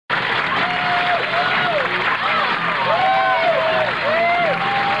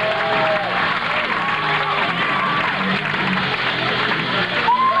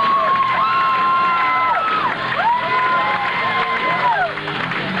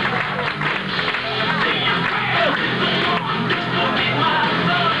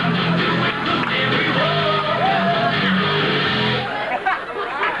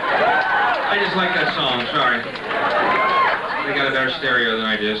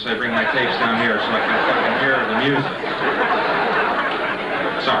this, I bring my tapes down here so I can fucking hear the music.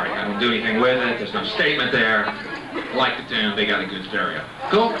 Sorry, I don't do anything with it. There's no statement there. I like the tune. They got a good stereo.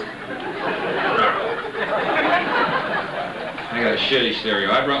 Cool? I got a shitty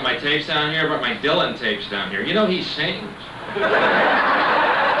stereo. I brought my tapes down here. I brought my Dylan tapes down here. You know he sings. Yeah,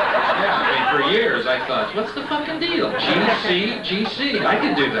 I mean, for years I thought, what's the fucking deal? GC, I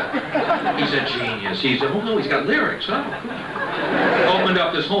could do that. He's a genius. Oh no, he's got lyrics. Oh, opened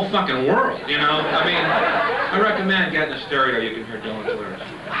up this whole fucking world, you know? I mean, I recommend getting a stereo you can hear Dylan's lyrics.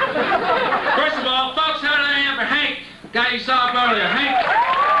 First of all, folks, how did I am for Hank? Guy you saw up earlier, Hank.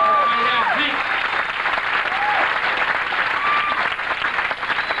 Hank.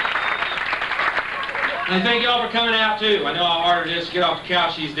 And I thank y'all for coming out, too. I know how hard it is to get off the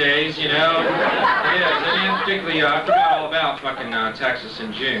couch these days, you know. It is. I mean, particularly, I forgot all about fucking Texas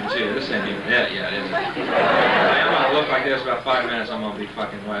in June, too. This ain't even it yet, is it? I'm going to look like this about 5 minutes, I'm going to be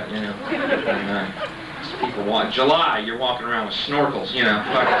fucking wet, you know. And, people want July, you're walking around with snorkels, you know.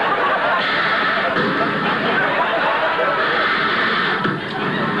 Fucking.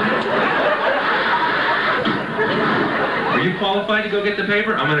 Are you qualified to go get the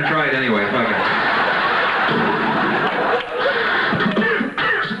paper? I'm going to try it anyway. Fuck it.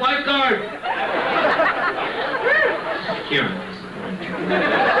 Lifeguard! Human.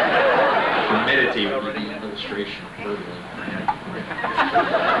 Humidity would be the illustration.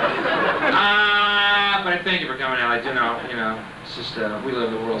 But I thank you for coming out. I do know, you know, it's just, we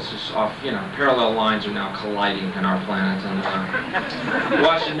live in the world's just off, you know, parallel lines are now colliding in our planet. And you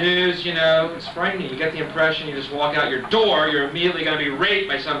watch the news, you know, it's frightening. You get the impression you just walk out your door, you're immediately going to be raped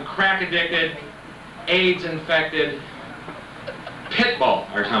by some crack-addicted, AIDS-infected pit bull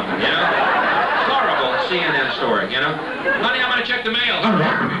or something, you know? Horrible CNN story, you know? Honey, I'm going to check the mail.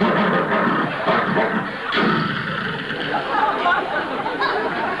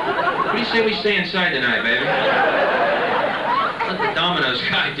 What do you say we stay inside tonight, baby? Let the Domino's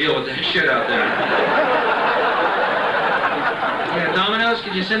guy deal with that shit out there. Yeah, Domino's,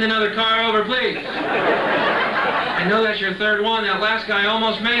 could you send another car over, please? I know that's your third one. That last guy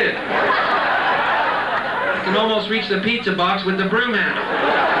almost made it. You can almost reach the pizza box with the broom handle.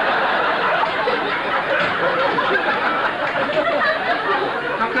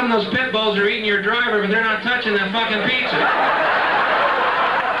 How come those pit bulls are eating your driver but they're not touching that fucking pizza?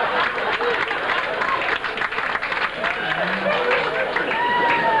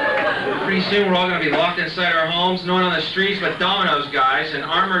 Pretty soon we're all going to be locked inside our homes, no one on the streets but Domino's guys and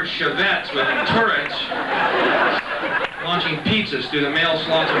armored Chevettes with turrets launching pizzas through the mail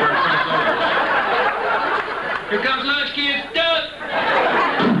slots of our front doors. Here comes lunch, kids. Do it!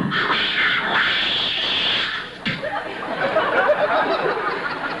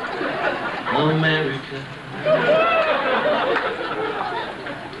 America,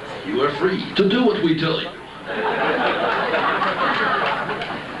 you are free to do what we tell you.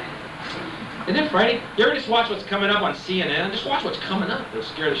 Isn't it frightening? You ever just watch what's coming up on CNN? Just watch what's coming up. It'll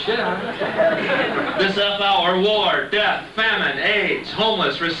scare the shit out of you. This hour, war, death, famine, AIDS,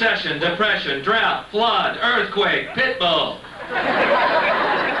 homeless, recession, depression, drought, flood, earthquake, pit bull.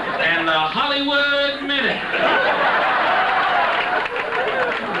 And the Hollywood Minute.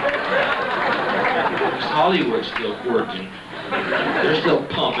 Hollywood's still working. They're still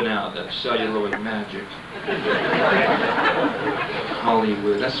pumping out that celluloid magic.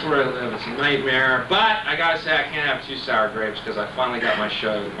 Hollywood, that's where I live. It's a nightmare. But I gotta say, I can't have 2 sour grapes because I finally got my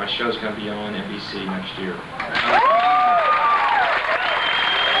show. My show's gonna be on NBC next year.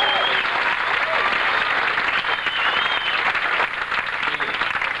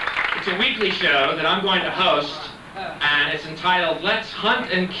 It's a weekly show that I'm going to host. And it's entitled, Let's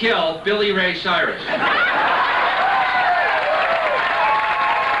Hunt and Kill Billy Ray Cyrus.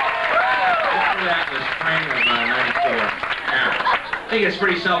 That was spring of '94. Yeah. I think it's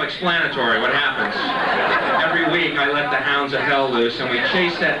pretty self-explanatory what happens. Every week I let the hounds of hell loose and we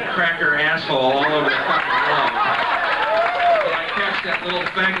chase that cracker asshole all over the fucking globe. And I catch that little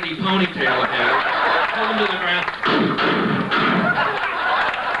faggoty ponytail ahead, pull him to the ground.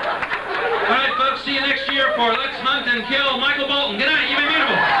 All right, folks, see you next year for Let's Hunt and Kill Michael Bolton. Good night, you've been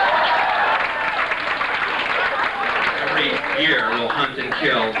beautiful. Every year we'll hunt and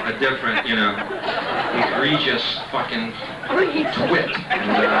kill a different, you know, egregious fucking twit. And,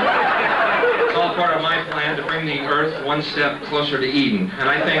 it's all part of my plan to bring the Earth one step closer to Eden. And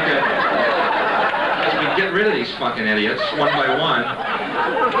I think that as we get rid of these fucking idiots, one by one,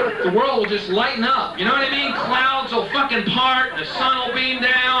 the world will just lighten up. You know what I mean? Clouds will fucking part, and the sun will beam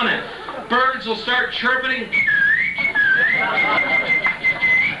down, and birds will start chirping.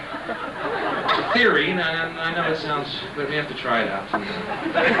 theory, and I know it sounds, but we have to try it out.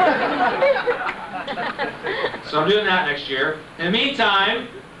 So I'm doing that next year. In the meantime,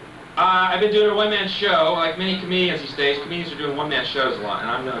 I've been doing a one-man show, like many comedians these days. Comedians are doing one-man shows a lot, and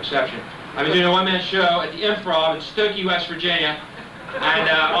I'm no exception. I've been doing a one-man show at the Improv in Stokey, West Virginia, and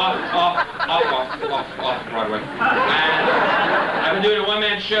off Broadway. And I've been doing a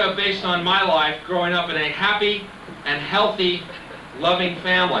one-man show based on my life growing up in a happy and healthy, loving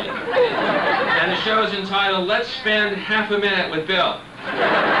family. And the show is entitled, Let's Spend Half a Minute with Bill.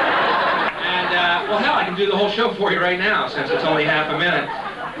 And, well, hell, I can do the whole show for you right now, since it's only half a minute.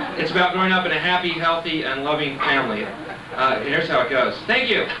 It's about growing up in a happy, healthy, and loving family. Here's how it goes. Thank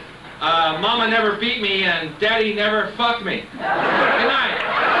you. Mama never beat me, and Daddy never fucked me. Good night.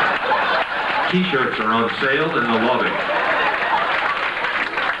 T-shirts are on sale in the lobby.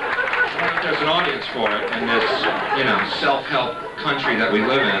 I don't know if there's an audience for it in this, you know, self-help country that we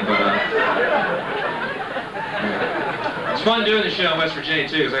live in, but it's fun doing the show in West Virginia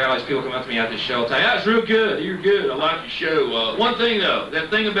too, because I got all these people come up to me after the show and tell me, "That was real good, you're good, I like your show. One thing though,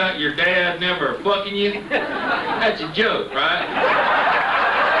 that thing about your dad never fucking you, that's a joke, right?"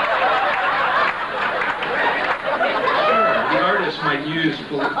 Sure, the artist might use,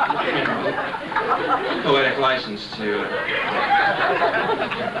 you know, poetic license to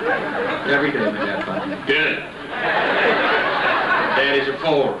every day my dad fucking me. Good. Daddies are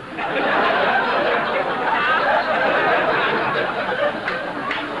poor.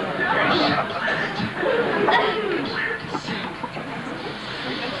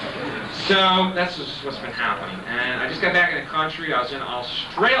 So that's just what's been happening. And I just got back in the country. I was in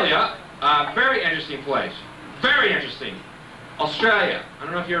Australia. Very interesting place. Very interesting. Australia. I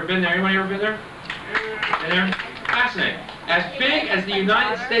don't know if you've ever been there. Anyone ever been there? Been there? Fascinating. As big as the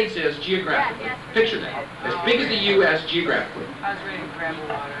United States is geographically. Picture that. As big as the U.S. geographically. I was ready to grab a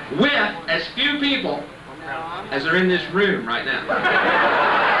water. With as few people as are in this room right now. Is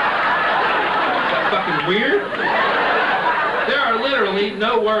that fucking weird? There are literally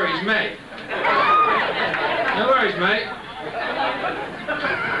no worries made. No worries, mate.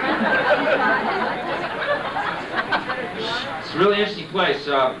 It's a really interesting place.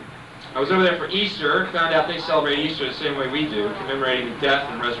 I was over there for Easter, found out they celebrate Easter the same way we do, commemorating the death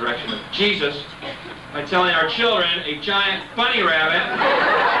and resurrection of Jesus by telling our children a giant bunny rabbit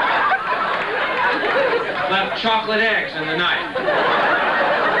left chocolate eggs in the night.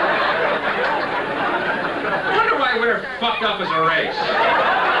 I wonder why we're fucked up as a race.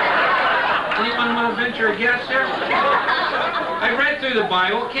 Anyone want to venture a guess here? I read through the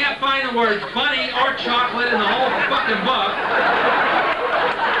Bible, can't find the words bunny or chocolate in the whole fucking book.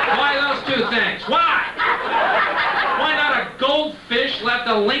 Why those two things? Why? Why not a goldfish left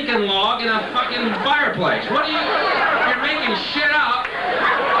a Lincoln log in a fucking fireplace? What are you... You're making shit up.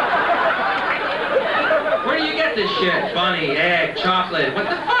 Where do you get this shit? Bunny, egg, chocolate, what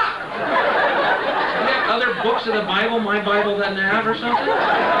the fuck? You got other books of the Bible my Bible doesn't have or something?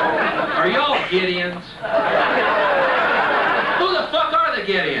 Are y'all Gideons? Who the fuck are the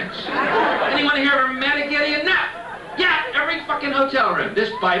Gideons? Anyone here ever met a Gideon? No! Yeah, every fucking hotel room.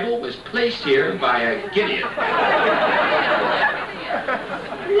 This Bible was placed here by a Gideon.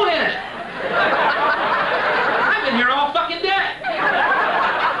 When? I've been here all fucking day.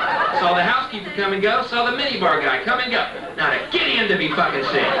 Saw the housekeeper come and go, saw the minibar guy come and go. Not a Gideon to be fucking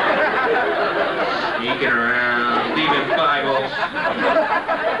seen. Sneaking around, leaving Bibles.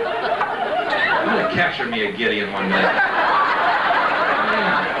 I'm gonna capture me a Gideon one day.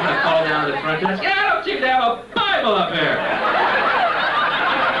 I'm gonna call down to the front desk. Yeah, I don't seem to have a Bible up here.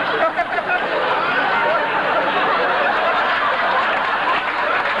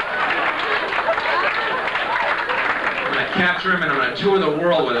 I'm gonna capture him and I'm gonna tour the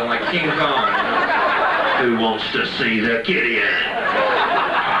world with him like King Kong. Who wants to see the Gideon?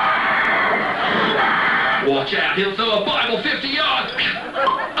 Watch out, he'll throw a Bible 50 yards.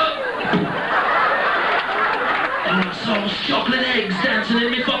 And I saw chocolate eggs dancing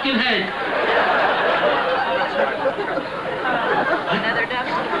in my fucking head. Another duck?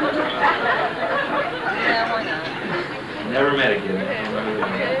 Yeah, why not? Never met a Gideon.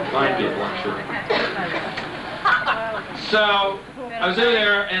 Fine people, I'm sure. So, I was over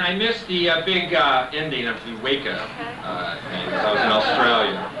there and I missed the big ending of the Waco thing because I was in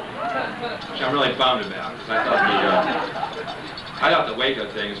Australia, which I'm really bummed about because I thought the Waco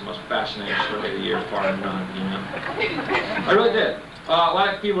thing is the most fascinating story of the year, far and none, you know. I really did. A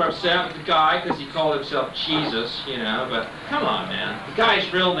lot of people are upset with the guy because he called himself Jesus, you know, but come on, man. The guy's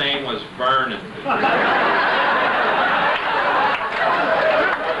real name was Vernon.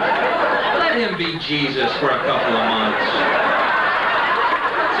 Let him be Jesus for a couple of months.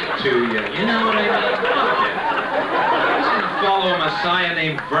 What's he to you. You know what I mean? Fuck it. I'm just gonna follow a Messiah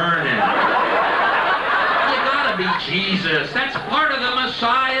named Vernon. You gotta be Jesus. That's part of the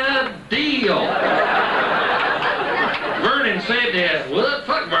Messiah deal. Vernon said that. What?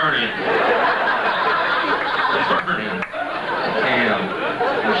 Fuck Vernon. Vernon. Damn.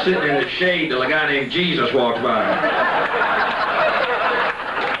 We're sitting in the shade till a guy named Jesus walks by.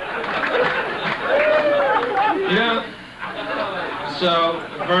 You know? So,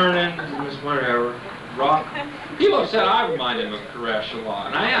 Vernon, whatever, Rock. People have said I remind him of Koresh a lot,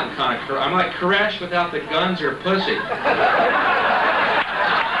 and I am kind of I'm like Koresh without the guns or pussy. Just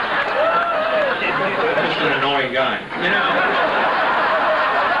an annoying guy, you know.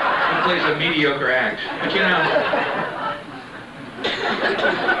 He plays a mediocre act, but you know.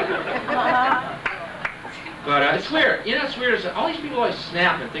 But it's weird. You know what's weird is that all these people always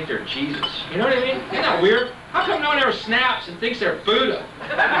snap and think they're Jesus. You know what I mean? Isn't that weird? How come no one ever snaps and thinks they're Buddha? You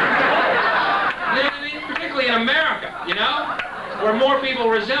know what I mean? Particularly in America, you know? Where more people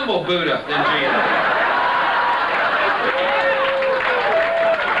resemble Buddha than Jesus.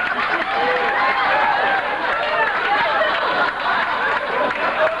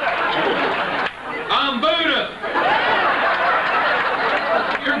 I'm Buddha!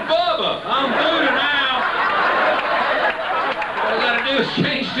 You're Bubba! I'm Buddha now! All I gotta do is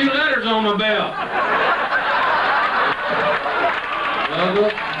change 2 letters on my belt.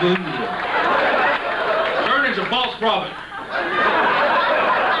 Bubba Buddha. Vernon's a false prophet.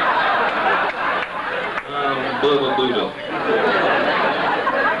 Bubba Buddha.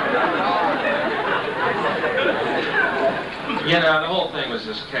 You know, the whole thing was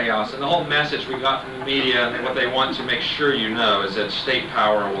just chaos, and the whole message we got from the media, and what they want to make sure you know, is that state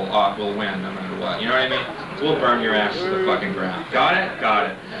power will win no matter what. You know what I mean? We'll burn your ass to the fucking ground. Got it?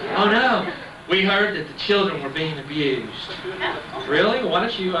 Got it. Oh no, we heard that the children were being abused. Really? Why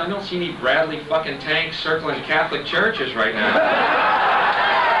don't you? I don't see any Bradley fucking tanks circling Catholic churches right now.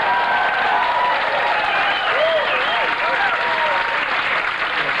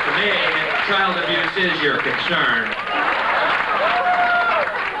 For me, if child abuse is your concern.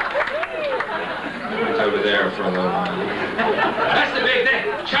 Over there for a little while. That's the big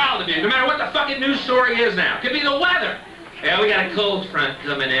thing. Child abuse. No matter what the fucking news story is now. Could be the weather. Yeah, we got a cold front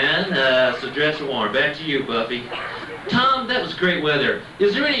coming in, so dress warm. Back to you, Buffy. Tom, that was great weather.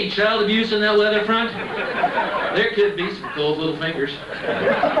 Is there any child abuse in that weather front? There could be some cold little fingers.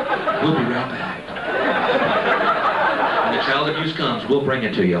 We'll be right back. When the child abuse comes, we'll bring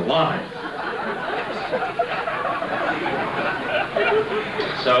it to you live.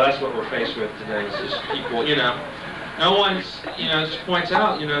 So that's what we're faced with today. It's just people, you know, no one's, you know, just points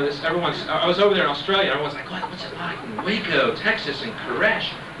out, you know, this, everyone's, I was over there in Australia, everyone's like, what's it like in Waco, Texas, and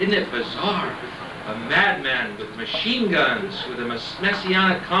Koresh? Isn't it bizarre? A madman with machine guns, with a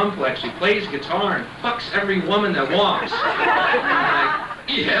messianic complex, who plays guitar and fucks every woman that walks. I'm like,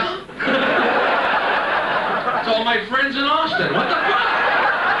 yeah. It's all my friends in Austin. What the fuck?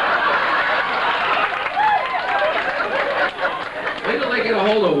 Wait till they get a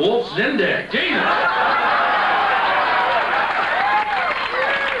hold of Wolf Zindeck. Jesus!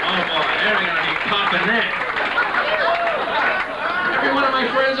 Oh boy, they're gonna be popping that. Every one of my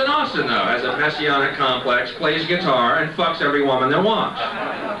friends in Austin, though, has a messianic complex, plays guitar, and fucks every woman that wants.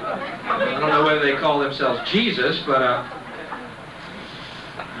 I don't know whether they call themselves Jesus, but I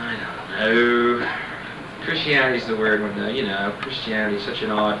don't know. Christianity's the weird one, though. You know, Christianity's such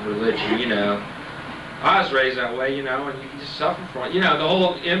an odd religion. You know, I was raised that way, you know, and you just suffer from it. You know, the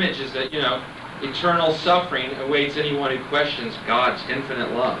whole image is that, you know, eternal suffering awaits anyone who questions God's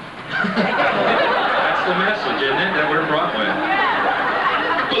infinite love. That's the message, isn't it, that we're brought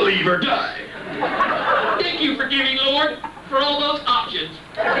with? Believe or die. Thank you for giving, Lord, for all those options.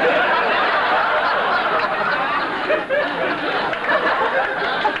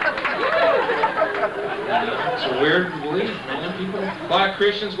 It's a weird belief, man. People, a lot of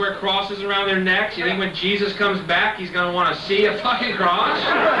Christians wear crosses around their necks. You think when Jesus comes back, he's going to want to see a fucking cross?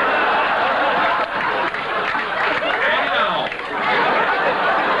 Ow.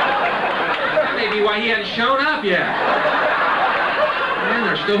 That may be why he hasn't shown up yet. Man,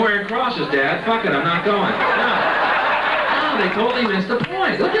 they're still wearing crosses, Dad. Fuck it, I'm not going. No, they totally missed the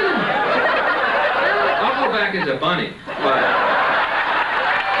point. Look at them. I'll go back as a bunny, but...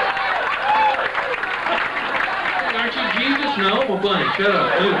 Jesus? No? Well, bunny, shut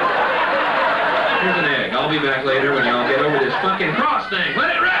up. Ooh. Here's an egg. I'll be back later when y'all get over this fucking cross thing.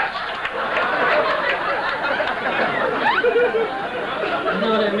 Let it rest! You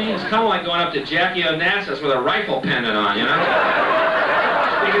know what I mean? It's kind of like going up to Jackie Onassis with a rifle pendant on, you know?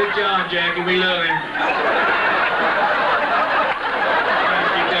 Speak of John, Jackie. We love him.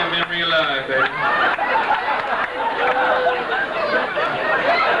 Keep that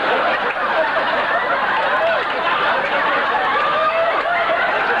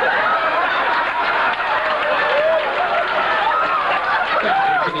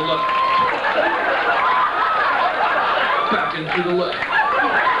Back into the left.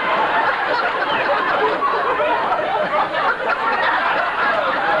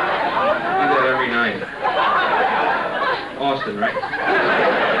 Do that every night. Austin, right?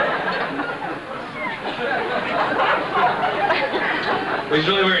 It was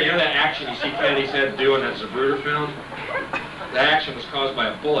really weird. You know that action you see Kennedy's head do in that Zapruder film? That action was caused by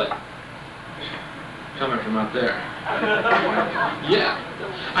a bullet coming from up there. Yeah.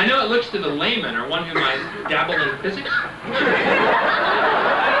 I know it looks to the layman, or one who might dabble in physics.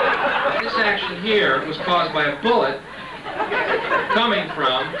 This action here was caused by a bullet coming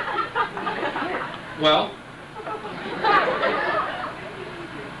from, well,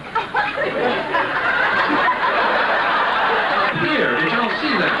 here. Did y'all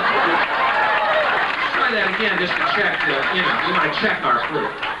see that? Try that again just to check, you want to check our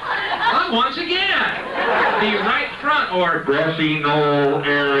proof. Once again, the right front or grassy knoll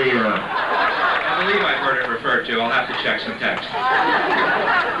area. I believe I've heard it referred to. I'll have to check some text.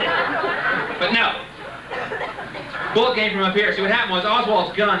 But no. Bullet came from up here. See, what happened was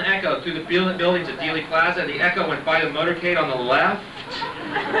Oswald's gun echoed through the buildings at Dealey Plaza. The echo went by the motorcade on the left.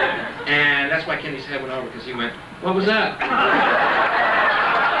 And that's why Kennedy's head went over, because he went, what was that?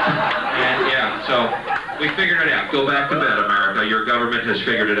 And yeah, so we figured it out. Go back to bed, America. Your government has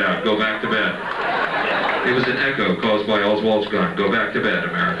figured it out. Go back to bed. It was an echo caused by Oswald's gun. Go back to bed,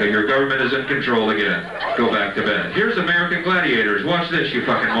 America. Your government is in control again. Go back to bed. Here's American Gladiators. Watch this, you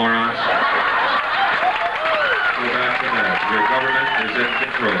fucking morons. Go back to bed. Your government is in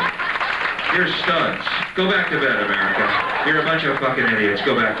control. Here's Studs. Go back to bed, America. You're a bunch of fucking idiots.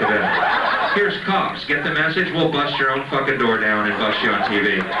 Go back to bed. Here's Cops. Get the message? We'll bust your own fucking door down and bust you on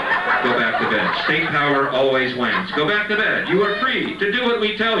TV. Go back to bed. State power always wins. Go back to bed. You are free to do what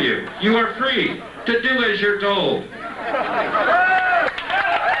we tell you. You are free to do as you're told.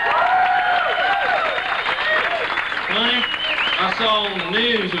 Honey, I saw on the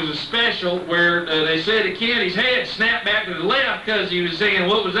news, there was a special where they said that Kennedy's head snapped back to the left because he was saying,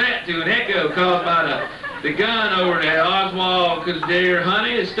 what was that, to an echo caused by the gun over to Oswald, because there,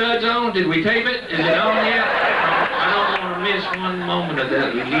 honey, the stud's on. Did we tape it? Is it on yet? I don't want to miss one moment of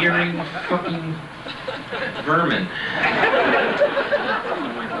that leering fucking vermin.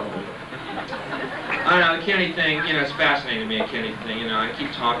 I don't know, the Kennedy thing, it's fascinating to me, a Kennedy thing, I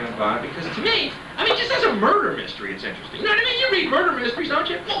keep talking about it, because to me, just as a murder mystery, it's interesting. You know what I mean? You read murder mysteries, don't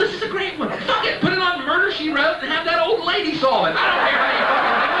you? Well, this is a great one. Fuck it, put it on Murder, She Wrote, and have that old lady solve it. I don't care how you fucking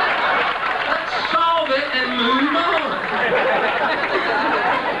do it. Let's solve it and move on.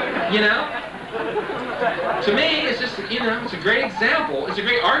 To me, it's just, it's a great example, it's a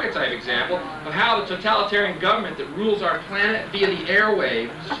great archetype example of how the totalitarian government that rules our planet via the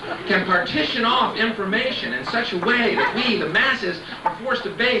airwaves can partition off information in such a way that we, the masses, are forced to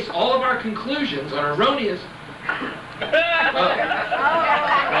base all of our conclusions on erroneous...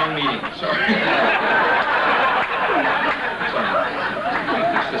 wrong meeting, sorry.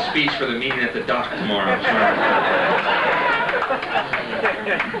 It's the speech for the meeting at the dock tomorrow, sorry.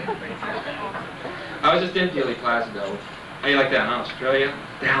 I was just in Dealey Plaza, though. How you like that, huh? Australia?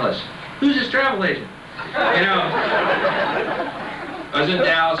 Dallas. Who's this travel agent? I was in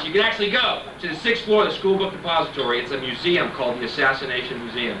Dallas. You can actually go to the 6th floor of the School Book Depository. It's a museum called the Assassination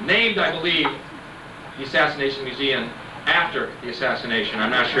Museum. Named, I believe, the Assassination Museum after the assassination. I'm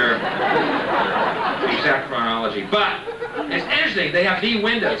not sure the exact chronology. But it's interesting. They have the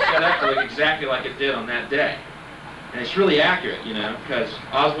windows set up to look exactly like it did on that day. And it's really accurate, because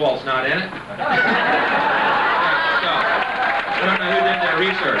Oswald's not in it. So, I don't know who did that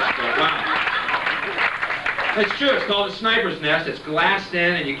research, but wow. It's true, it's called a sniper's nest. It's glassed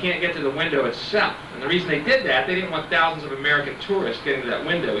in and you can't get to the window itself. And the reason they did that, they didn't want thousands of American tourists getting to that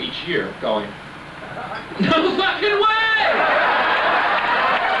window each year going, no fucking way!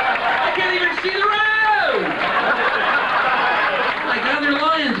 I can't even see the road! My God, they're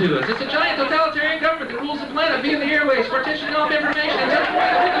lying to us. It's a giant totalitarian government that rules the planet via the airways, partitioning off information in such a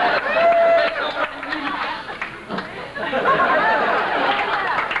way that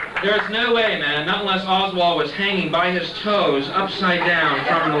there's no way, man, not unless Oswald was hanging by his toes upside down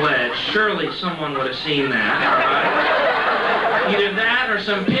from the ledge. Surely someone would have seen that, all right? Either that or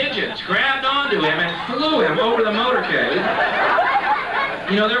some pigeons grabbed onto him and flew him over the motorcade.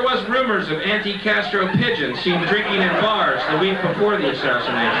 There was rumors of anti-Castro pigeons seen drinking in bars the week before the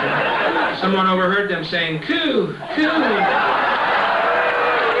assassination. Someone overheard them saying, coo, coo.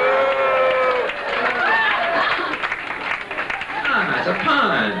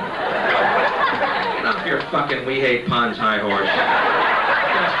 pun. Get off your fucking we hate puns high horse.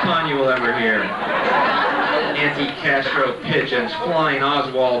 Best pun you will ever hear. Anti-Castro pigeons flying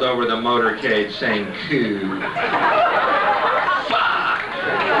Oswald over the motorcade saying coo. Fuck!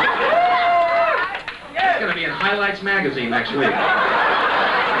 It's going to be in Highlights magazine next week.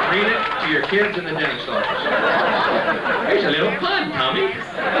 Read it to your kids in the dentist office. Here's a little pun, Tommy.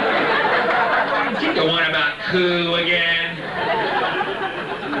 Take the one about coo again.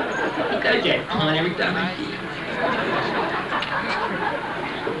 He does that pun every time I see him.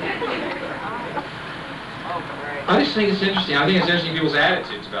 I just think it's interesting. I think it's interesting people's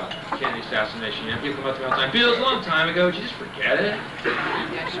attitudes about Kennedy assassination. You know, people come up to me all the time, Bill, it was a long time ago. Did you just forget it?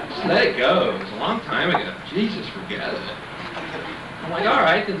 Just let it go. It was a long time ago. Jesus, forget it. I'm like, all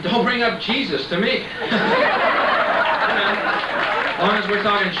right, then don't bring up Jesus to me. You know, as long as we're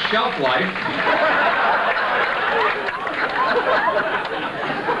talking shelf life.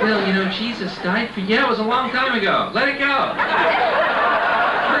 Bill, you know, Jesus died for you. Yeah, it was a long time ago. Let it go.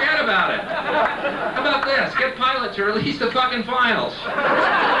 Forget about it. How about this? Get Pilate to release the fucking files.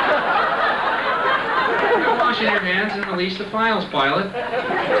 You're washing your hands and release the files, Pilate.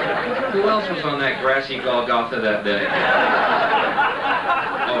 Who else was on that grassy Golgotha that day?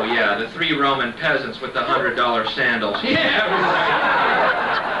 Oh yeah, the 3 Roman peasants with the $100 sandals. Yeah,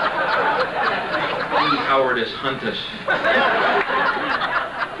 right. E. Howardus Huntus.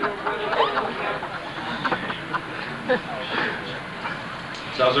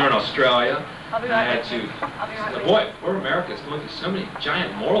 So I was there in Australia, and I had to, boy, poor America is going through so many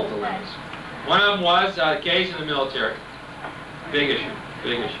giant moral dilemmas. One of them was gays in the military. Big issue,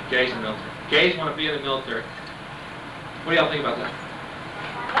 gays in the military. Gays want to be in the military. What do y'all think about that?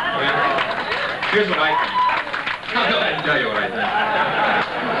 Yeah. Here's what I think. I'll go ahead and tell you what I think.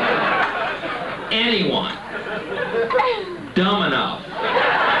 Anyone dumb enough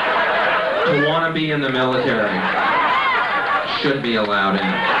to want to be in the military should be allowed in.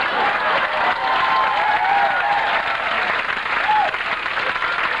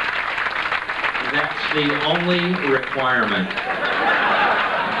 That's the only requirement. I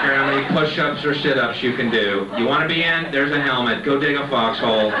don't care how many push-ups or sit-ups you can do. You want to be in? There's a helmet. Go dig a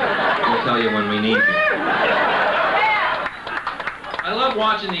foxhole. We'll tell you when we need you. I love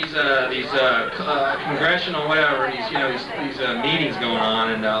watching these congressional whatever, these meetings going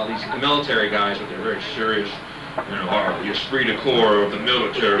on, and these military guys with their very serious, you know, the esprit de corps of the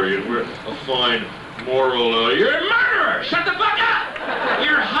military, and we're a fine moral, you're a murderer! Shut the fuck up!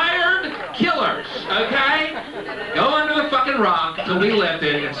 You're hired killers, okay? Go under the fucking rock till we lift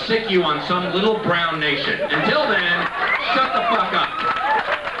it and sick you on some little brown nation. Until then, shut the fuck up.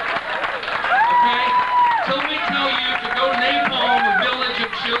 Okay? Till we tell you to go napalm a village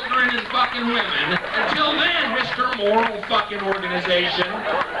of children and fucking women. Until then, Mr. Moral fucking organization,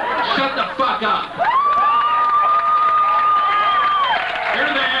 shut the fuck up.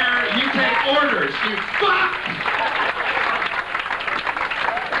 You're there, you take orders, you fuck!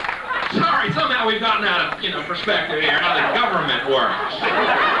 Sorry, somehow we've gotten out of, perspective here, how the government works.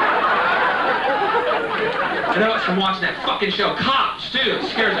 I know it's from watching that fucking show, Cops, too. It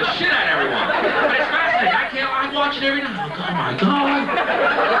scares the shit out of everyone. But it's fascinating. I watch it every night. Oh my God.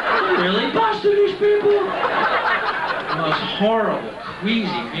 I'm really busting these people. The most horrible,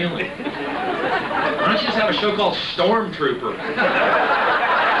 queasy feeling. Why don't you just have a show called Stormtrooper?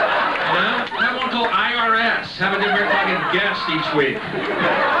 Have one called IRS. Have a different fucking guest each week.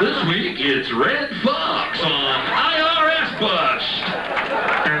 This week, it's Red Fox on IRS Bust.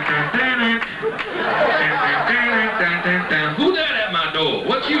 Who that at my door?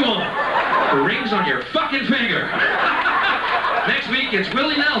 What you want? The rings on your fucking finger. Next week, it's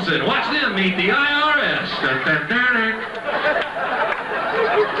Willie Nelson. Watch them meet the IRS.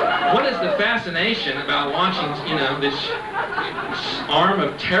 What is the fascination about watching, this arm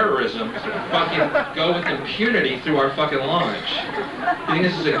of terrorism fucking go with impunity through our fucking lives? I think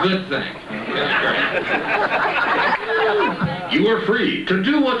this is a good thing. That's great. You are free to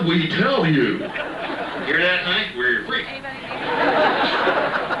do what we tell you. Hear that, honey? We're free.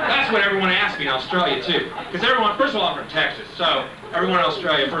 That's what everyone asks me in Australia, too. Because everyone, first of all, I'm from Texas, so everyone in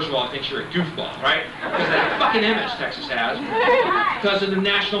Australia, first of all, thinks you're a goofball, right? Because of that fucking image Texas has, because of the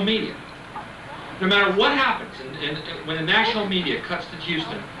national media. No matter what happens, when the national media cuts to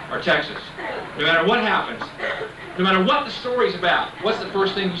Houston or Texas, no matter what happens, no matter what the story's about, what's the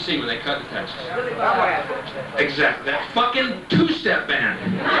first thing you see when they cut to Texas? Exactly, that fucking two-step band.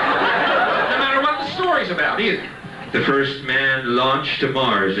 No matter what the story's about, either. The first manned launch to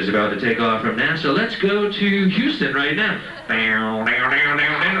Mars is about to take off from NASA. Let's go to Houston right now.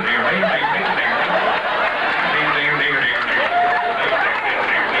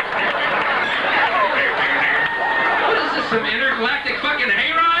 Some intergalactic fucking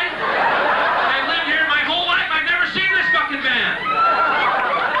hayride? I've lived here my whole life. I've never seen this fucking band.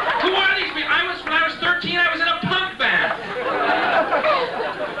 Who are these people? When I was 13, I was in a punk band.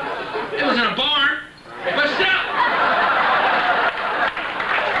 It was in a barn, but still.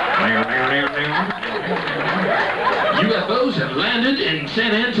 UFOs have landed in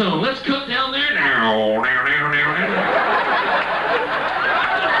San Antonio. Let's cook down there now.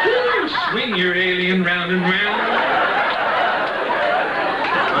 Swing your alien round and round.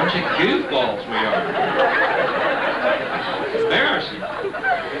 Bunch of goofballs we are. Embarrassing.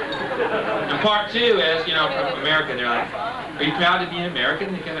 And part two is, you know, from America, they're like, are you proud to be an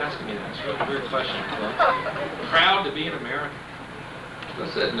American? They kept asking me that. It's a really weird question. Well, proud to be an American? I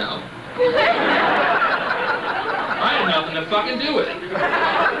said no. I had nothing to fucking do with it. You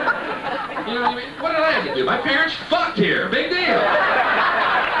know what I mean? What did I have to do? My parents fucked here. Big deal.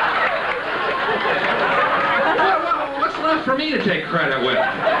 What's left for me to take credit with?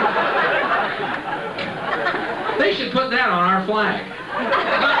 They should put that on our flag.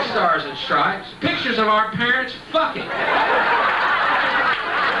 Not stars and stripes. Pictures of our parents fucking.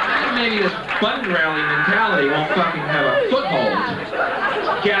 Maybe this bund rally mentality won't fucking have a foothold.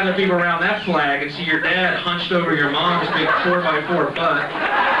 Gather people around that flag and see your dad hunched over your mom's big 4x4 butt.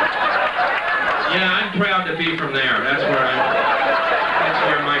 Yeah, I'm proud to be from there. That's where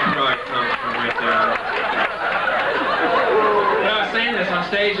my pride comes from right there. When I was saying this on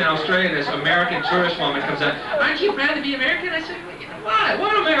stage in Australia, this American tourist woman comes out, aren't you proud to be American? I said, what?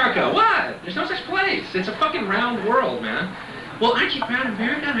 What America? What? There's no such place. It's a fucking round world, man. Well, aren't you proud of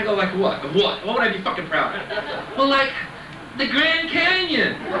America? And I go, like what? Of what? What would I be fucking proud of? Well, like the Grand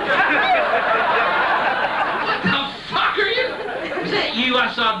Canyon. What the fuck are you? Was that you I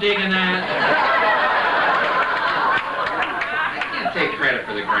saw digging that? I can't take credit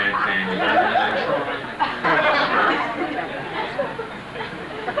for the Grand Canyon.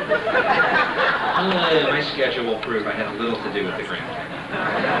 My schedule will prove I had little to do with the Grand Canyon.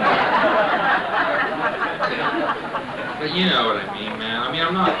 But you know what I mean, man. I mean,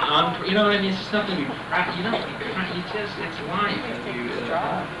 I'm not you know what I mean? It's just nothing to be proud. You don't be proud. You just, it's life.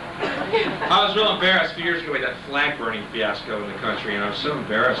 I was real embarrassed a few years ago with that flag burning fiasco in the country, and I was so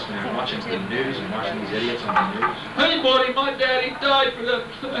embarrassed, man, watching the news and watching these idiots on the news. Hey, buddy, my daddy died for that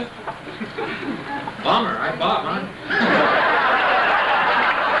flag. Bummer, I bought mine.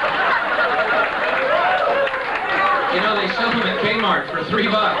 You know, they sell them at Kmart for $3. Did you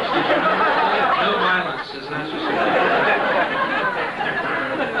know? No violence is necessary.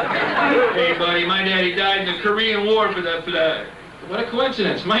 Hey, buddy, my daddy died in the Korean War for that flag. What a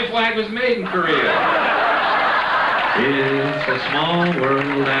coincidence. My flag was made in Korea. It's a small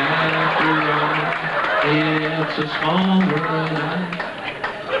world after all. It's a small world after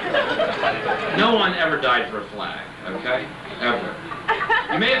all. No one ever died for a flag, okay? Ever.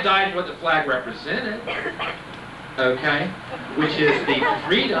 You may have died for what the flag represented. Okay, which is the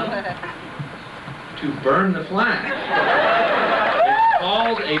freedom to burn the flag. It's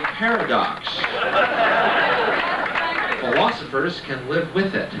called a paradox. Philosophers can live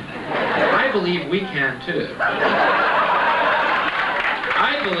with it. I believe we can too.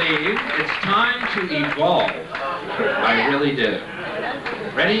 I believe it's time to evolve. I really do.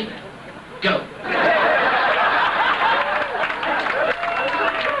 Ready? Go.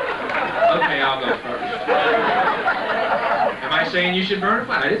 Okay, I'll go first. Am I saying you should burn a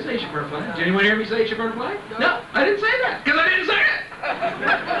flag? I didn't say you should burn a flag. Did anyone hear me say you should burn a flag? No, I didn't say that, because I didn't say it.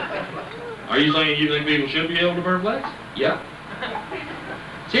 Are you saying you think people should be able to burn flags? Yeah.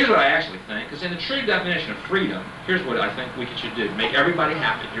 So here's what I actually think, because in the true definition of freedom, here's what I think we should do. Make everybody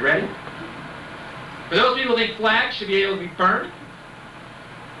happy. You ready? For those people who think flags should be able to be burned,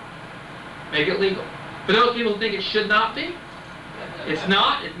 make it legal. For those people who think it should not be, it's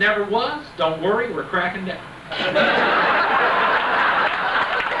not, it never was, don't worry, we're cracking down. There.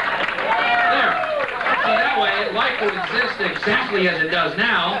 So that way, life will exist exactly as it does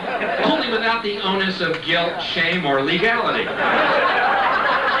now, only without the onus of guilt, shame, or legality.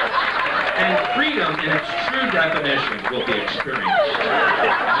 And freedom, in its true definition, will be experienced.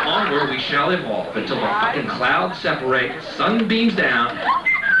 Onward we shall evolve until the fucking clouds separate, sun beams down.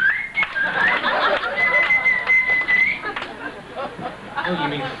 Oh, you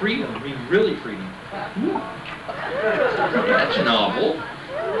mean freedom? You mean really freedom? Ooh. That's novel.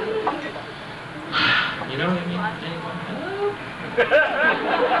 You know what I mean?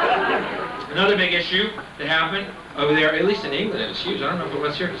 Another big issue that happened over there, at least in England, it was huge. I don't know if it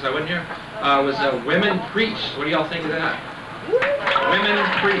was here because I wasn't here. Was women priests. What do y'all think of that? Women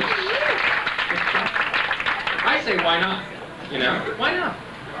priests. I say, why not? You know, why not?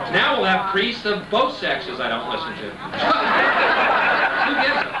 Now we'll have priests of both sexes I don't listen to. Who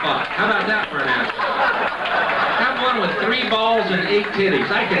gives a fuck? How about that for an answer? Have one with 3 balls and 8 titties.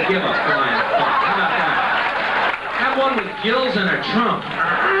 I could give a flying fuck. How about that? Have one with gills and a trunk. A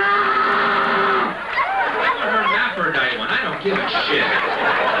hermaphrodite one. I don't give a shit.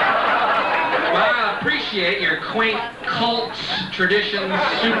 Well, I appreciate your quaint cults, traditions,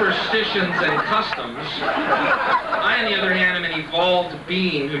 superstitions, and customs. I, on the other hand, am an evolved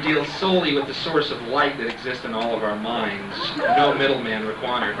being who deals solely with the source of light that exists in all of our minds. No middleman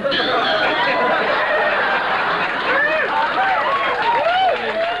required.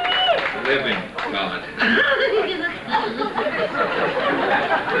 Living God.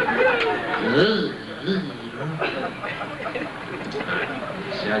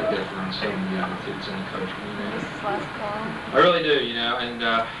 See, I differ on so many other kids in the country, you know. This is last call. I really do, you know, and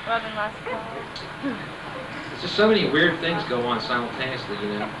Robin, last call. there's just so many weird things go on simultaneously,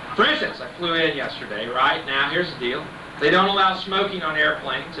 you know. For instance, I flew in yesterday, right? Now, here's the deal. They don't allow smoking on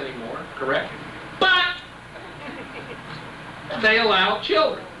airplanes anymore, correct? But they allow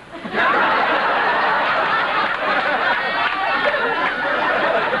children.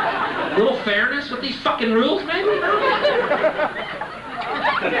 A little fairness with these fucking rules, maybe?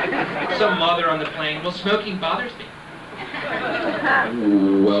 Some mother on the plane, well, smoking bothers me.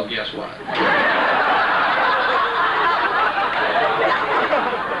 Well, guess what?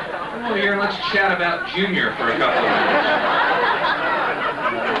 Come over here and let's chat about Junior for a couple of minutes.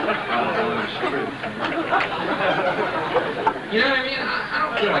 You know what I mean? I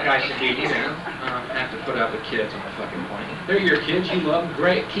don't feel like I should be, you know, have to put up with kids on the fucking plane. They're your kids, you love them,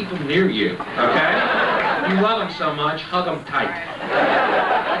 great, keep them near you, okay? You love them so much, hug them tight.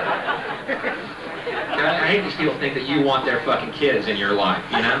 I hate these people think that you want their fucking kids in your life,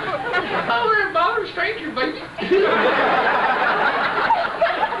 you know? Oh, they're a bother stranger, baby.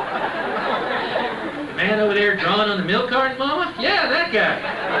 The man over there drawing on the milk carton, Mama? Yeah, that guy.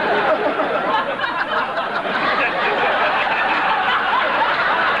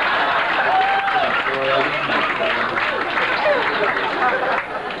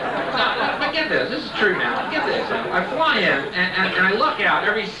 But get this is true now. Get this. I fly in, and I look out,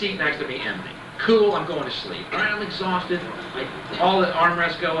 every seat next to me empty. Cool, I'm going to sleep. All right, I'm exhausted. All the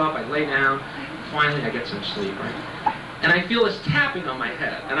armrests go up, I lay down. Finally, I get some sleep, right? And I feel this tapping on my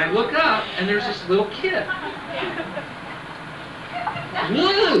head. And I look up, and there's this little kid.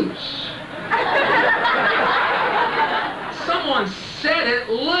 Loose! Someone said it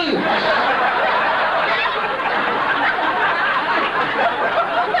loose!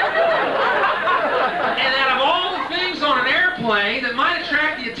 And out of all the things on an airplane that might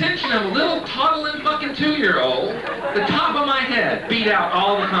attract the attention of a little toddling fucking 2-year-old, the top of my head beat out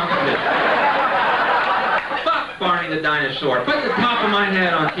all the competition. Fuck Barney the dinosaur. Put the top of my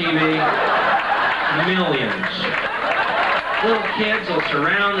head on TV. Millions. Little kids will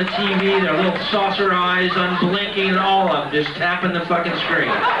surround the TV, their little saucer eyes unblinking, and all of them just tapping the fucking screen.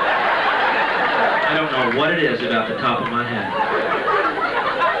 I don't know what it is about the top of my head.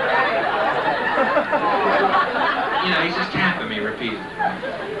 You know, he's just tapping me repeatedly.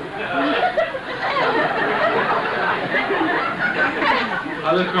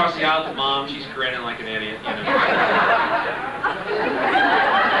 I look across the aisle at Mom, she's grinning like an idiot, you know.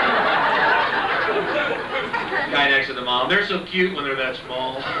 Guy next to the mom, they're so cute when they're that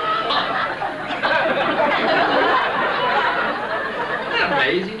small. Isn't that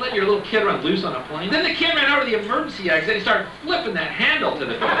amazing? Let your little kid run loose on a plane. Then the kid ran over to the emergency exit and he started flipping that handle to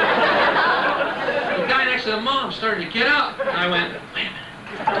the door. The guy next to the mom started to get up. And I went, wait a minute.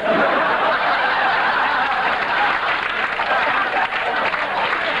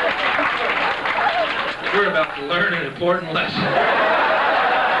 We're about to learn an important lesson.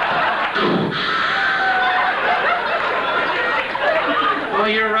 Well,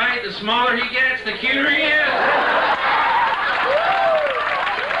 you're right. The smaller he gets, the cuter he is.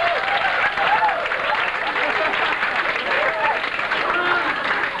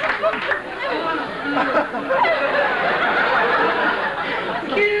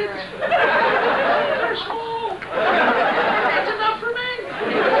 Kids, they're small. That's enough for me.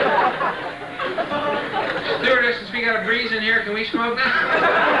 Stewardess, since we got a breeze in here, can we smoke now?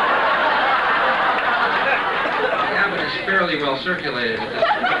 Yeah, but it's fairly well circulated at this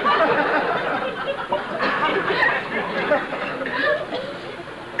point.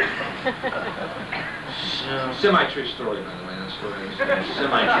 Semi-true story, by the way. That story is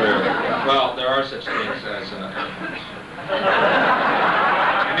semi-true. Well, there are such things as airplanes.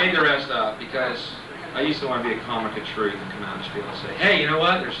 I made the rest up because I used to want to be a comic of truth and come out and just be able to say, hey, you know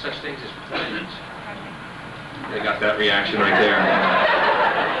what? There's such things as planes. They got that reaction right there.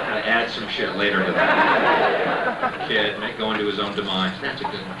 shit later to that. Kid going to his own demise. That's a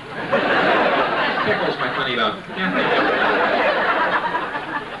good one. Pickles my funny bone. Yeah.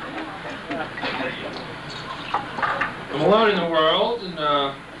 I'm alone in the world, and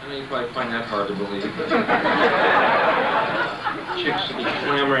I know you probably find that hard to believe. Chicks will be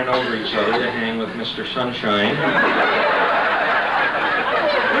clamoring over each other to hang with Mr. Sunshine.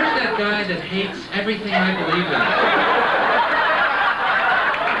 Where's that guy that hates everything I believe in?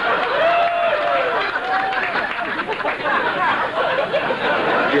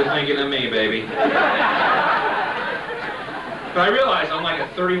 You're thinking of me, baby. But I realize I'm like a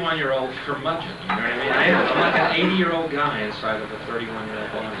 31-year-old curmudgeon, you know what I mean? I'm like an 80-year-old guy inside of a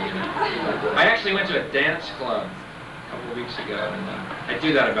 31-year-old body, you know? I actually went to a dance club a couple of weeks ago, and I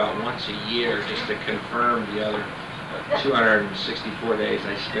do that about once a year just to confirm the other 264 days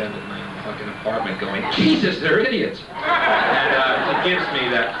I spend in my own fucking apartment going, Jesus, they're idiots! And it gives me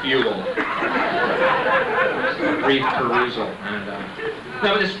that fuel. Brief perusal. And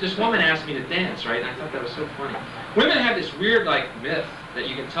no, this woman asked me to dance, right? And I thought that was so funny. Women have this weird, like, myth that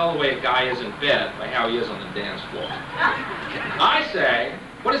you can tell the way a guy is in bed by how he is on the dance floor. I say,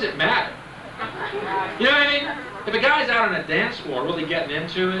 what does it matter? You know what I mean? If a guy's out on a dance floor really getting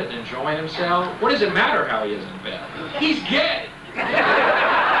into it and enjoying himself, what does it matter how he is in bed? He's gay!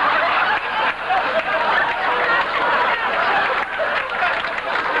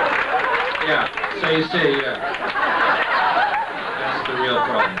 Yeah, so you see, that's the real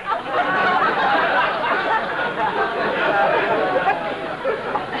problem.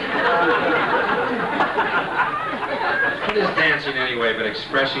 What is dancing anyway but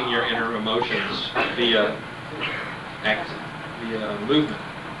expressing your inner emotions via movement,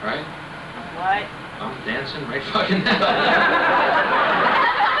 right? What? I'm dancing right fucking now.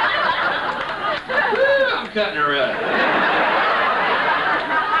 I'm cutting her red.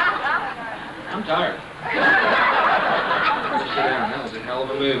 I'm tired. Sit down. That was a hell of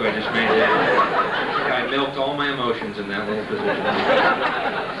a move I just made there. I milked all my emotions in that little position.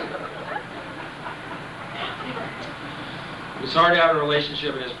 It's hard to have a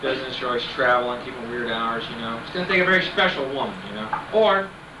relationship in this business. You're always traveling, keeping weird hours, you know. It's going to take a very special woman, you know, or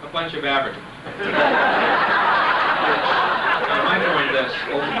a bunch of average ones. My point of this,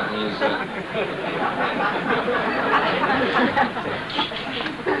 ultimately, is that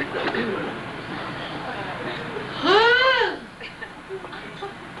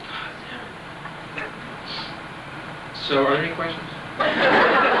so, are there any questions?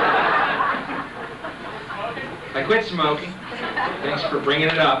 I quit smoking. Thanks for bringing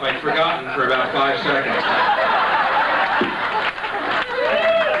it up. I'd forgotten for about 5 seconds.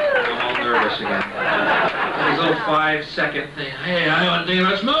 I'm all nervous again. This little 5-second thing. Hey, I wasn't thinking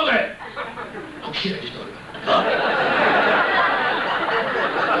about smoking! Oh shit, I just thought about it.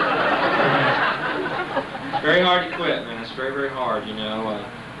 It's very hard to quit, man. It's very, very hard, you know.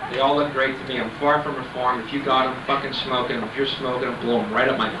 They all look great to me. I'm far from reformed. If you got them fucking smoking, if you're smoking, I'll blow them right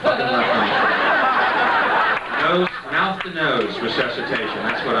up my fucking left eye. Nose, mouth to nose resuscitation.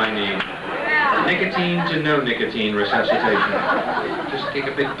 That's what I need. Nicotine to no nicotine resuscitation. Just take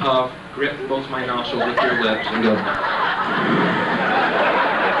a big puff, grip both my nostrils with your lips, and go.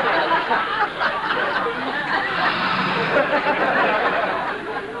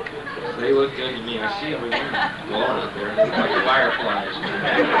 They look good to me. I see everyone glowing out there. They look like fireflies.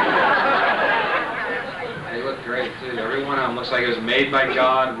 They look great, too. Every one of them looks like it was made by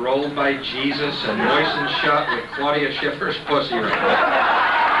God, rolled by Jesus, and moistened shut with Claudia Schiffer's pussy right now.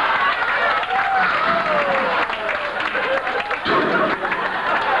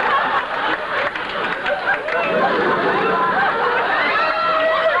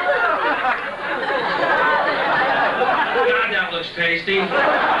 God, that looks tasty.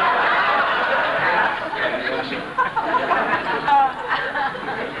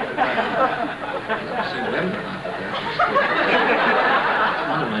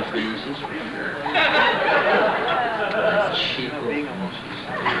 One of my fantasies for sure. Cheap little fantasies.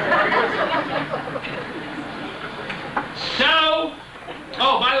 So,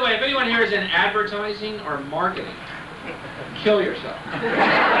 oh, by the way, if anyone here is in advertising or marketing, kill yourself.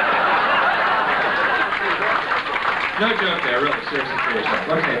 No joke there, really, seriously, kill yourself.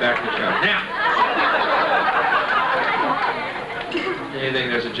 Okay, back to the show. Now, anything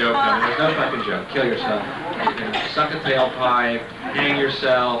there's a joke there. There's no fucking joke. Kill yourself. You can suck a tailpipe, hang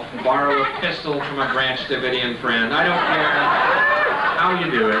yourself, borrow a pistol from a Branch Davidian friend. I don't care how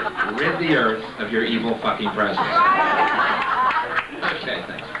you do it. Rid the earth of your evil fucking presence. Okay,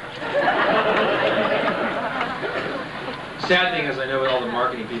 thanks. Sad thing is, I know what all the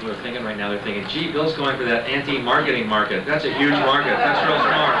marketing people are thinking right now. They're thinking, gee, Bill's going for that anti-marketing market. That's a huge market. That's real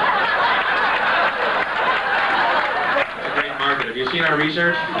smart. seen our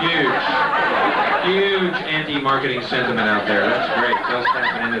research? Huge anti-marketing sentiment out there. That's great. Those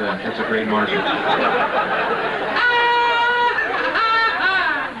tapping into that. That's a great market.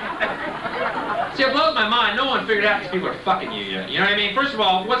 See, it blows my mind. No one figured out these people are fucking you yet. You know what I mean? First of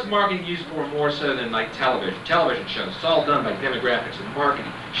all, what's marketing used for more so than like television? Television shows. It's all done by demographics and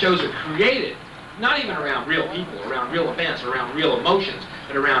marketing. Shows are created not even around real people, around real events, around real emotions,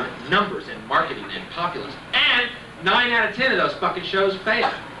 but around numbers and marketing and populace. And 9 out of 10 of those fucking shows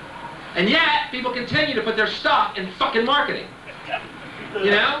fail. And yet, people continue to put their stock in fucking marketing.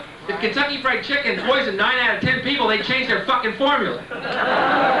 You know? If Kentucky Fried Chicken poisoned 9 out of 10 people, they'd change their fucking formula.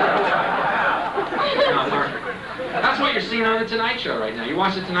 That's what you're seeing on The Tonight Show right now. You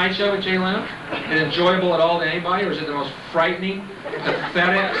watch The Tonight Show with Jay Leno? Is it enjoyable at all to anybody, or is it the most frightening,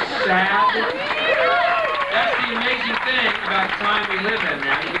 pathetic, sad? That's the amazing thing about the time we live in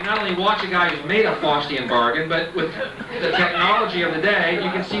now. You can not only watch a guy who's made a Faustian bargain, but with the technology of the day, you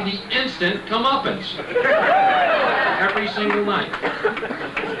can see the instant comeuppance. Every single night.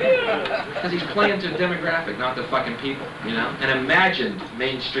 Because he's playing to a demographic, not the fucking people, you know? An imagined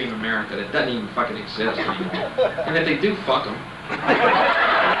mainstream America that doesn't even fucking exist anymore. And if they do, fuck them. If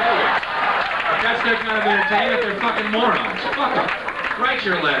that's their kind of entertainment, they're fucking morons. Fuck them. Write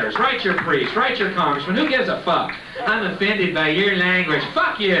your letters, write your priest, write your congressman. Who gives a fuck? I'm offended by your language.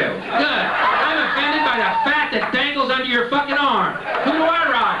 Fuck you. Good. I'm offended by the fat that dangles under your fucking arm. Who do I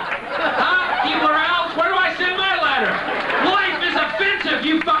write? Huh? Keebler Elves? Where do I send my letter? Life is offensive,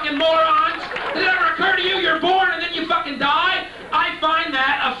 you fucking morons. Did it ever occur to you you're born and then you fucking die? I find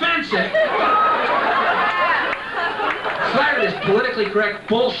that offensive. Tired of this politically correct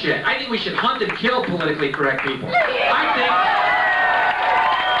bullshit. I think we should hunt and kill politically correct people.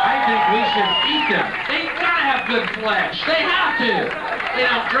 I think we should eat them. They gotta have good flesh. They have to. They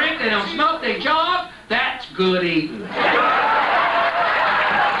don't drink, they don't smoke, they jog. That's good eating.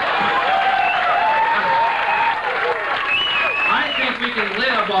 I think we can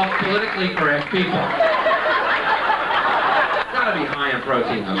live off politically correct people. Gotta be high in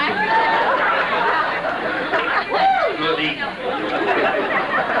protein, those people. Good eating.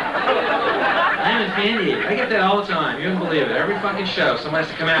 I'm offended. I get that all the time. You wouldn't believe it. Every fucking show, someone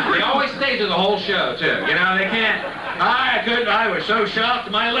has to come out. They always stay through the whole show, too. You know, they can't. I was so shocked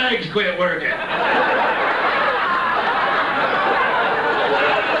my legs quit working.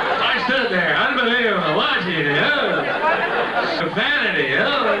 I stood there, unbelievable, watching it. Oh, profanity. Oh.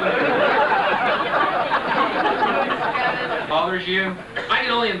 Bothers you? I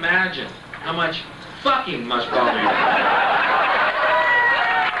can only imagine how much fucking must bother you.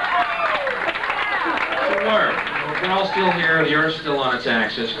 Work. We're all still here, the Earth's still on its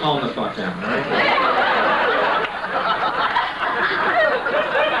axis. Calm the fuck down, all right?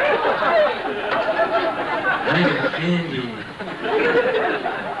 I'm offended.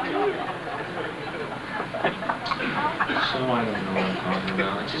 So I don't know what I'm talking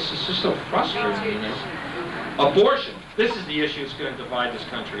about. It's just so frustrating, you know? Abortion. This is the issue that's going to divide this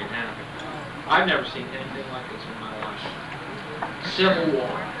country in half. I've never seen anything like this in my life. Civil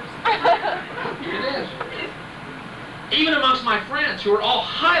war. It is. Even amongst my friends, who are all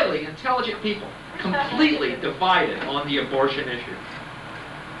highly intelligent people, completely divided on the abortion issue.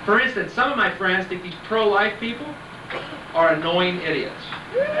 For instance, some of my friends think these pro-life people are annoying idiots.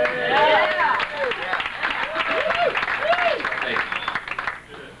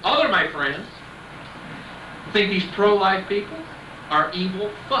 Other of my friends think these pro-life people are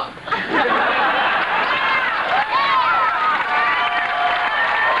evil fucks.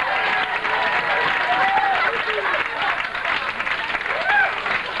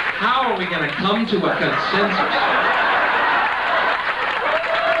 How are we going to come to a consensus?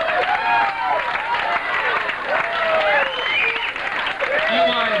 You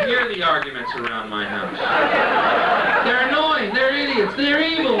want to hear the arguments around my house. They're annoying, they're idiots, they're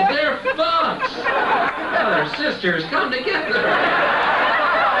evil, they're fucks. Brothers, sisters, come together.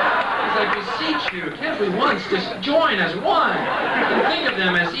 As I beseech you, can't we once just join as one and think of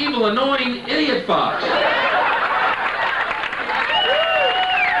them as evil, annoying idiot fucks?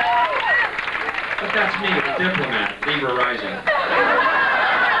 But that's me, the diplomat, Libra rising.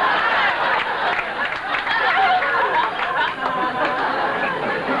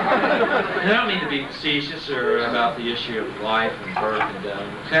 I don't mean to be facetious or about the issue of life and birth and death,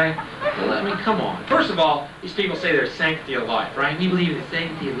 okay? Well, I mean, come on. First of all, these people say there's sanctity of life, right? We believe in the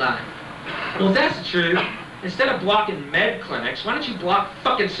sanctity of life. Well, if that's true, instead of blocking med clinics, why don't you block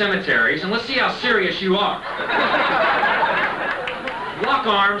fucking cemeteries and let's see how serious you are. Lock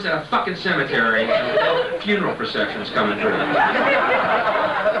arms at a fucking cemetery and funeral processions coming through.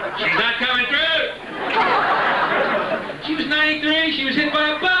 She's not coming through! She was 93,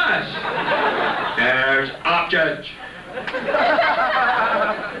 fridge.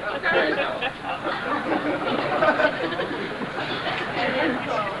 There you go.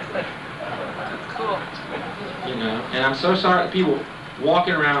 You know, and I'm so sorry that people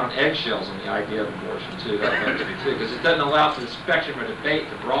walking around on eggshells on the idea of abortion too. That bugs me too, because it doesn't allow for the spectrum of debate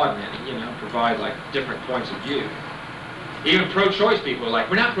to broaden it and, you know, provide like different points of view. Even pro-choice people are like,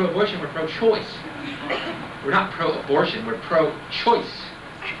 we're not pro-abortion, we're pro-choice. We're not pro-abortion, we're pro-choice.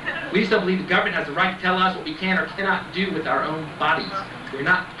 We just don't believe the government has the right to tell us what we can or cannot do with our own bodies. We're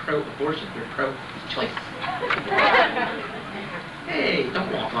not pro-abortion, we're pro-choice. Hey,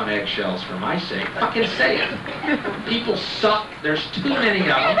 don't walk on eggshells for my sake. Fucking say it. People suck. There's too many of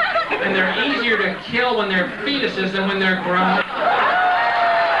them. And they're easier to kill when they're fetuses than when they're grown.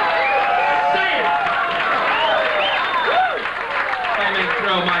 Say it! I may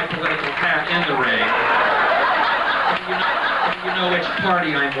throw my political hat in the ring. You know which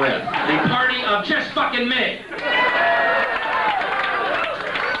party I'm with. The party of just fucking me.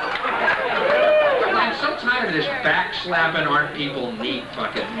 I'm so tired of this backslapping aren't people neat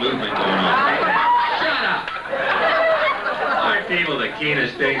fucking movement going on. Shut up! Aren't people the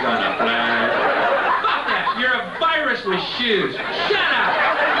keenest things on the planet? Fuck that! You're a virus with shoes. Shut up!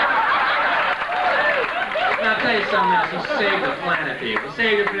 Now I'll tell you something else. He saved the planet, people.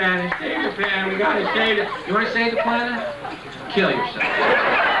 Save the planet. Save the planet. We gotta save it. You want to save the planet? Kill yourself.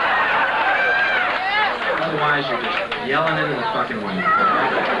 Otherwise, you're just yelling into the fucking wind.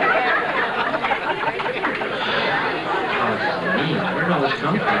 Where did all this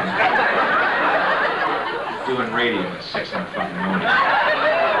come from? Doing radio at 6 in the fucking morning.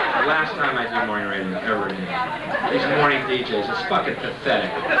 The last time I did morning radio ever again. These morning DJs, it's fucking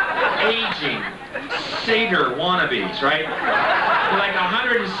pathetic. Aging, satyr wannabes, right? They're like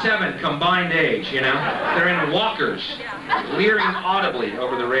 107 combined age, you know? They're in walkers, leering audibly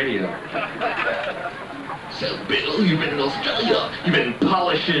over the radio. So, Bill, you've been in Australia. You've been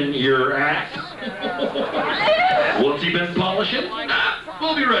polishing your act. What's he been polishing?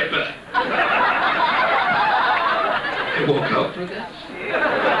 We'll be right back. I woke up for this.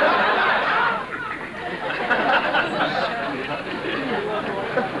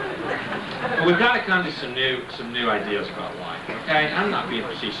 But we've got to come to some new ideas about life, okay? I'm not being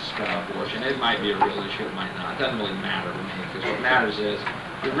facetious about abortion. It might be a real issue, it might not. It doesn't really matter to me, because what matters is,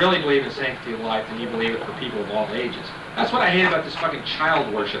 if you really believe in sanctity of life, then you believe it for people of all ages. That's what I hate about this fucking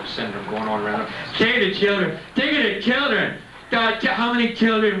child worship syndrome going on around. Save the children. Think of the children. How many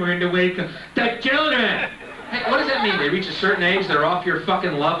children were in the wake of the children? Hey, what does that mean? They reach a certain age, they're off your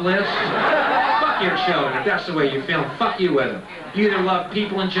fucking love list? Fuck your children. If that's the way you're feeling, fuck you with them. You either love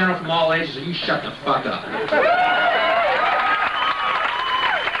people in general from all ages, or you shut the fuck up.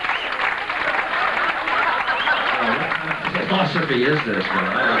 What philosophy is this, man?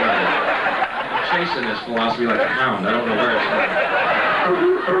 I don't know. I'm chasing this philosophy like a hound. I don't know where it's going.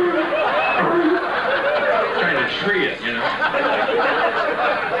 Trying to tree it, you know.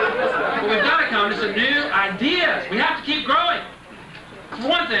 But we've got to come to some new ideas. We have to keep growing. For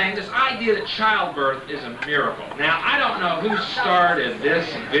one thing, this idea that childbirth is a miracle. Now, I don't know who started this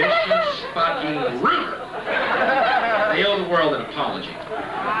vicious fucking rumor. They owe the world an apology.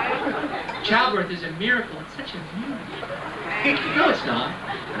 Childbirth is a miracle. It's such a miracle. No, it's not.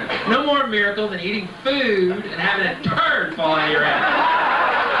 No more miracle than eating food and having a turd fall out of your ass.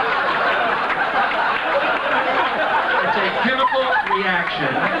 It's a chemical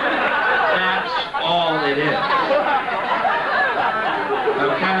reaction. That's all it is.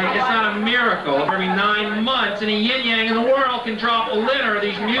 Okay? It's not a miracle. For every 9 months, any yin-yang in the world can drop a litter of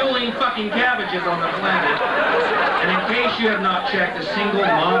these mewling fucking cabbages on the planet. And in case you have not checked the single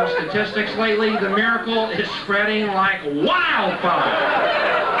mom statistics lately, the miracle is spreading like wildfire.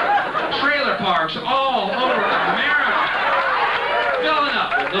 Trailer parks all over America, filling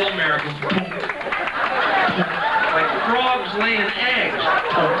up with little miracles. Like frogs laying eggs.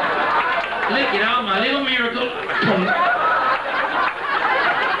 Look at all my little miracles.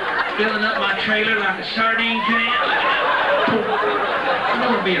 Filling up my trailer like a sardine can. It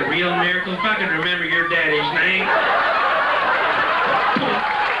won't be a real miracle if I could remember your daddy's name.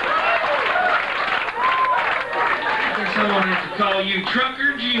 I guess someone has to call you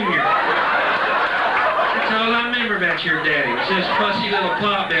Trucker Jr. That's all I remember about your daddy. It was this fussy little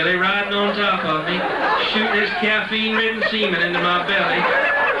potbelly riding on top of me, shooting his caffeine-ridden semen into my belly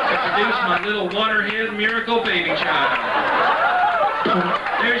to produce my little waterhead miracle baby child.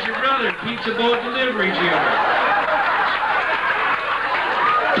 There's your brother, Pizza Boy Delivery Jr.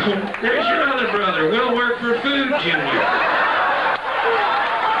 There's your other brother, Will Work for Food Jr.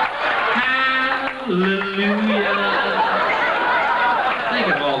 Hallelujah. Think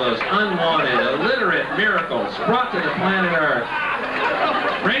of all those those unwanted, illiterate miracles brought to the planet Earth.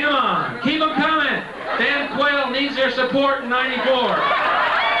 Bring them on. Keep them coming. Dan Quayle needs their support in '94.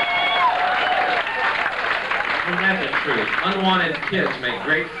 Isn't that the truth? Unwanted kids make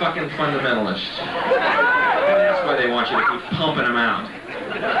great fucking fundamentalists. That's why they want you to keep pumping them out.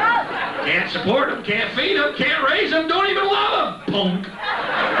 Can't support them, can't feed them, can't raise them, don't even love them. Punk.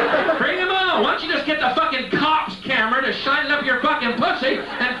 Bring them on. Why don't you just get the fucking cop's camera to shine it up your fucking pussy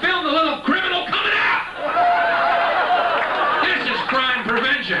and film the little criminal coming out? This is crime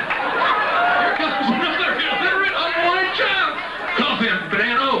prevention. Here comes another illiterate, unwanted child. Call him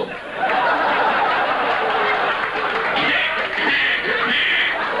Brano.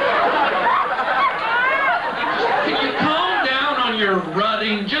 Can you calm down on your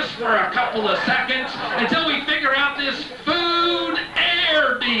rutting just for a couple of seconds until we figure out this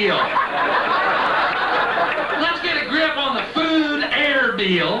food-air deal? Let's get a grip on the food-air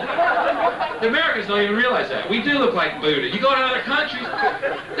deal. The Americans don't even realize that. We do look like Buddha. You go to other countries,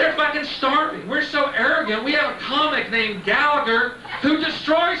 they're fucking starving. We're so arrogant. We have a comic named Gallagher who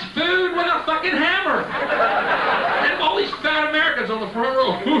destroys food with a fucking hammer. And all these fat Americans on the front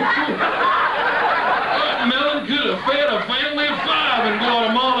row. Melon could have fed a family of 5 in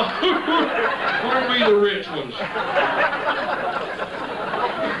Guatemala. Weren't we the rich ones?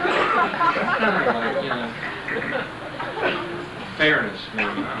 Kind of like, you know, fairness,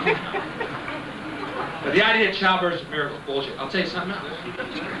 maybe. But the idea of childbirth is a miracle bullshit. I'll tell you something else.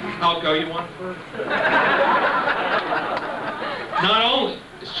 I'll go, you want first? Not only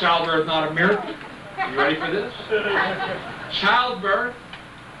is childbirth not a miracle, you ready for this? Childbirth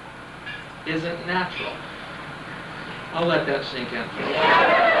isn't natural. I'll let that sink in.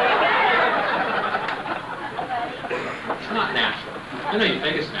 It's not natural. I know you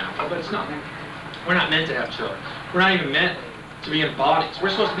think it's natural, but it's not. We're not meant to have children. We're not even meant to be in bodies. We're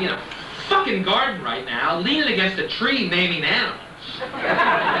supposed to be in a fucking garden right now, leaning against a tree, naming animals.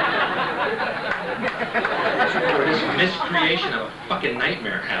 Or this miscreation of a fucking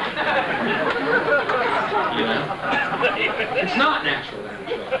nightmare happening. You know? It's not natural to have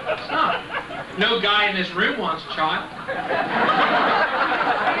children. It's not. No guy in this room wants a child.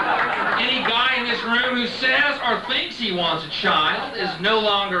 Any guy in this room who says or thinks he wants a child is no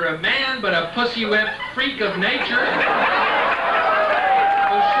longer a man, but a pussy-whipped freak of nature who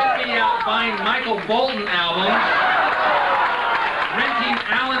should be out buying Michael Bolton albums, renting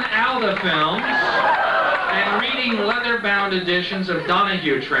Alan Alda films, and reading leather-bound editions of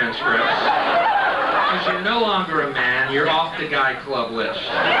Donahue transcripts. Because you're no longer a man, you're off the guy club list.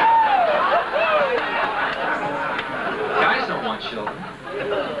 Guys don't want children.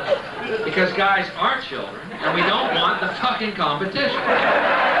 Because guys are children, and we don't want the fucking competition.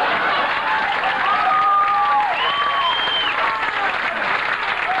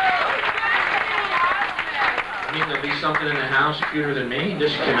 I mean, there'll be something in the house cuter than me?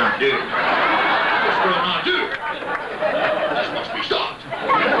 This cannot do. This will not do. This must be stopped.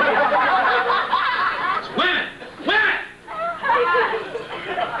 It's women! Women!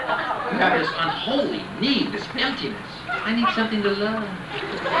 You have this unholy need, this emptiness. I need something to love.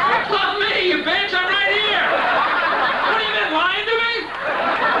 Love me, you bitch! I'm right here! What have you been lying to me?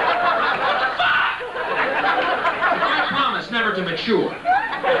 What the fuck? I promise never to mature.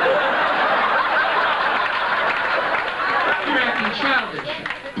 You're acting childish.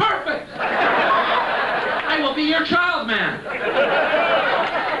 Perfect! I will be your child man.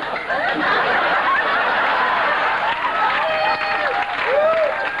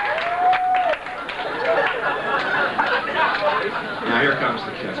 Now here comes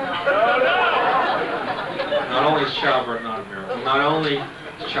the kick. Not only is childbirth not a miracle, not only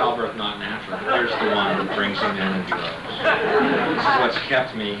is childbirth not natural, but here's the one that brings them in and droves. This is what's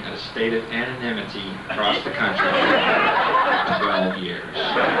kept me at a state of anonymity across the country for 12 years.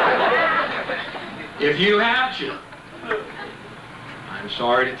 If you have children, I'm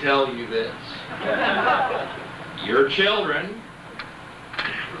sorry to tell you this. Your children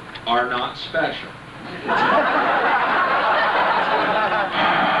are not special.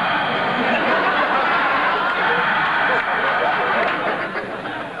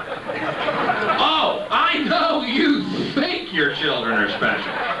 Oh, I know you think your children are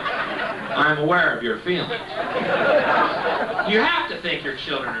special. I'm aware of your feelings. You have to think your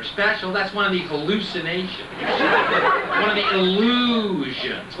children are special. That's one of the hallucinations, one of the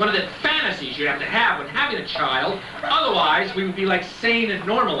illusions, one of the fantasies you have to have when having a child. Otherwise, we would be like sane and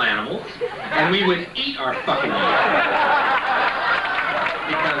normal animals, and we would eat our fucking young.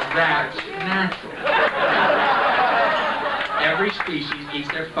 Because that's natural. Every species eats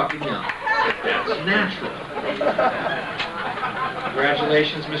their fucking young. That's natural.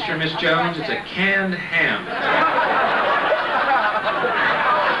 Congratulations, Mr. and Miss Jones. It's a canned ham.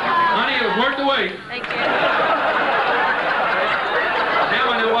 Honey, it was worth the wait. Thank you.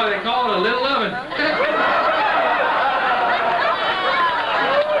 Now I know why they call it a little oven.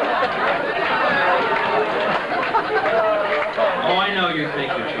 Oh, I know you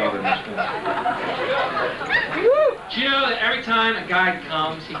think you're children this one. Do you know that every time a guy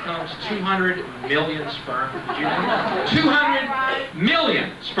comes, he comes 200 million sperm? Did you know? 200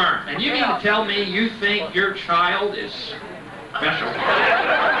 million sperm. And you mean to tell me you think your child is special?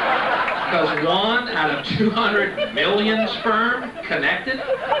 Because 1 out of 200 million sperm connected?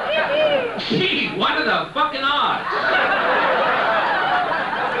 Gee, what are the fucking odds?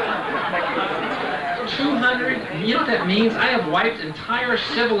 200, you know what that means? I have wiped entire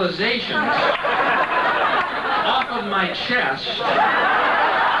civilizations off of my chest.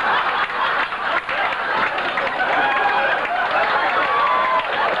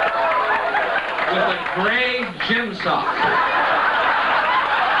 With a gray gym sock.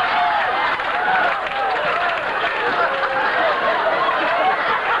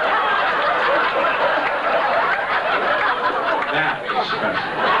 That is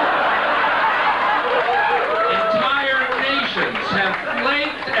special. Have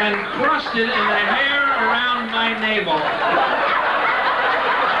flaked and crusted in the hair around my navel.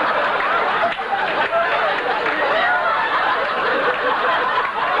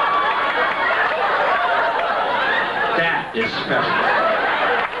 That is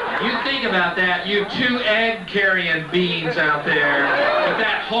special. You think about that, you 2 egg-carrying beings out there, with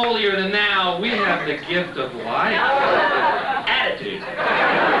that holier than thou, we have the gift of life. Attitude.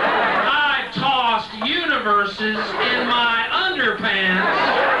 I've tossed universes in my underpants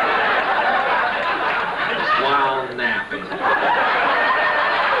while napping.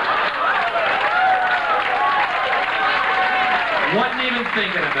 Wasn't even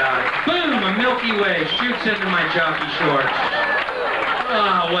thinking about it. Boom, a Milky Way shoots into my jockey shorts.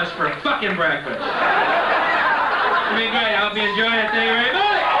 Oh, what's for fucking breakfast? It'll be great. I hope you enjoy it. Thank you very much.